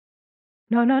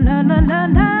No, no, no, no, no,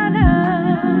 no, no,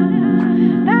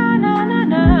 no, no,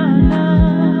 no,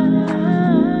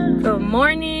 no. Good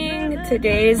morning.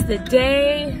 Today's the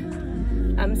day.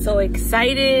 I'm so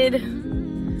excited,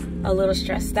 a little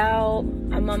stressed out.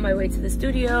 I'm on my way to the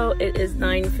studio. It is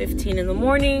 9:15 in the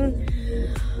morning.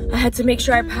 I had to make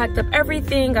sure I packed up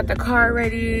everything, got the car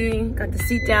ready, got the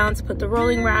seat down to put the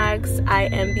rolling rags. I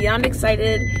am beyond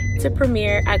excited to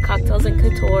premiere at Cocktails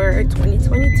Couture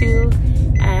 2022,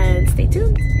 and stay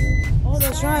tuned. Oh,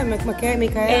 that's right, Michaela.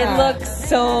 It looks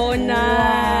so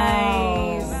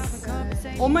nice. Wow.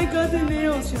 Oh my god, the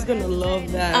nails, she's gonna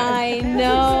love that. I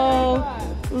know.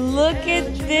 Look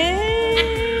at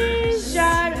this.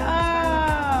 Shut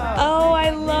up. Oh,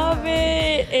 I love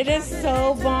it. It is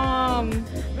so bomb.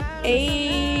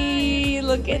 Hey,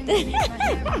 look at that.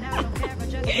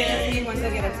 He wants to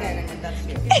get a 10, and that's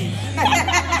you. Keep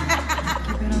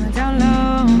it on the down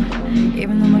low,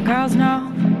 even though my girls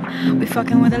know we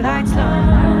fucking with the lights low.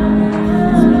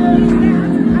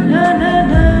 Na, na,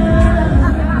 na.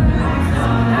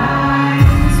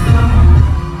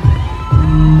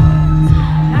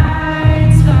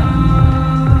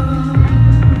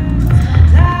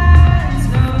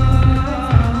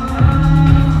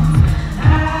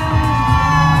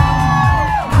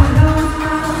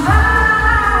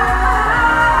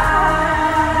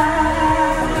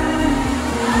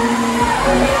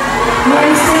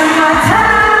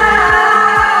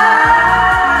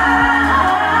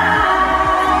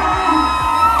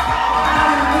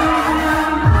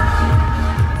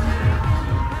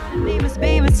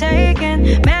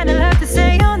 Man, I love to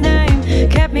say your name.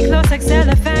 Kept me close like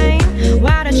cellophane.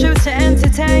 Why'd I choose to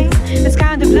entertain this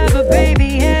kind of lover,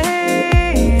 baby?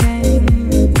 Yeah.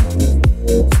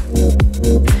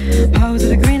 Pose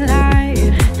at a green light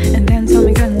and then tell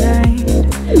me good night.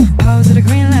 Pose at a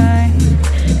green light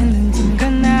and then tell me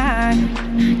good night.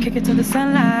 Kick it to the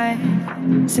sunlight.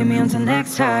 See me until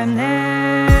next time.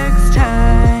 Next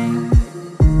time.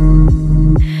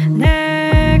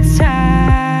 Next time.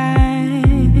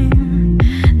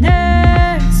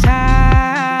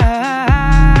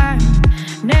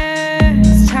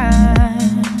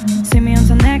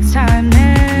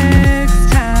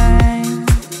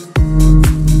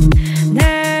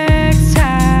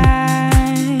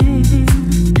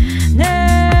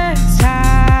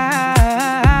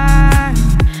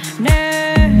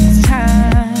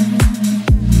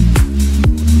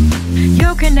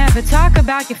 Talk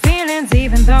about your feelings,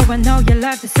 even though I know you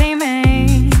love to see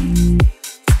me.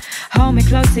 Hold me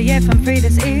closer if I'm free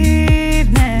this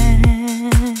evening.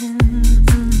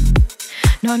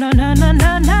 No, no, no, no,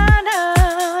 no, no, no.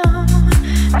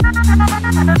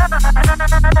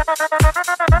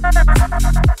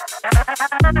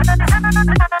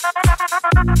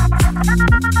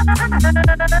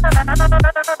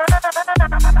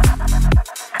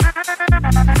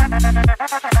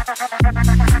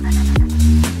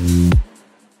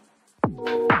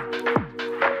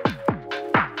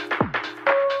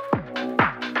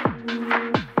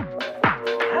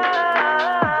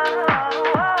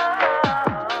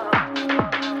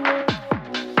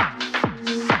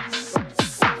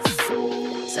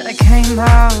 Came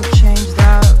out, changed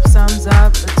up, sums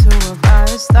up the two of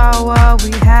us. Thought what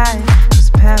we had was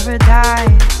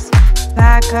paradise.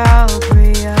 Back up,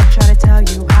 re-up, try to tell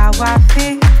you how I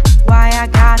feel. Why I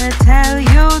gotta tell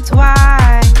you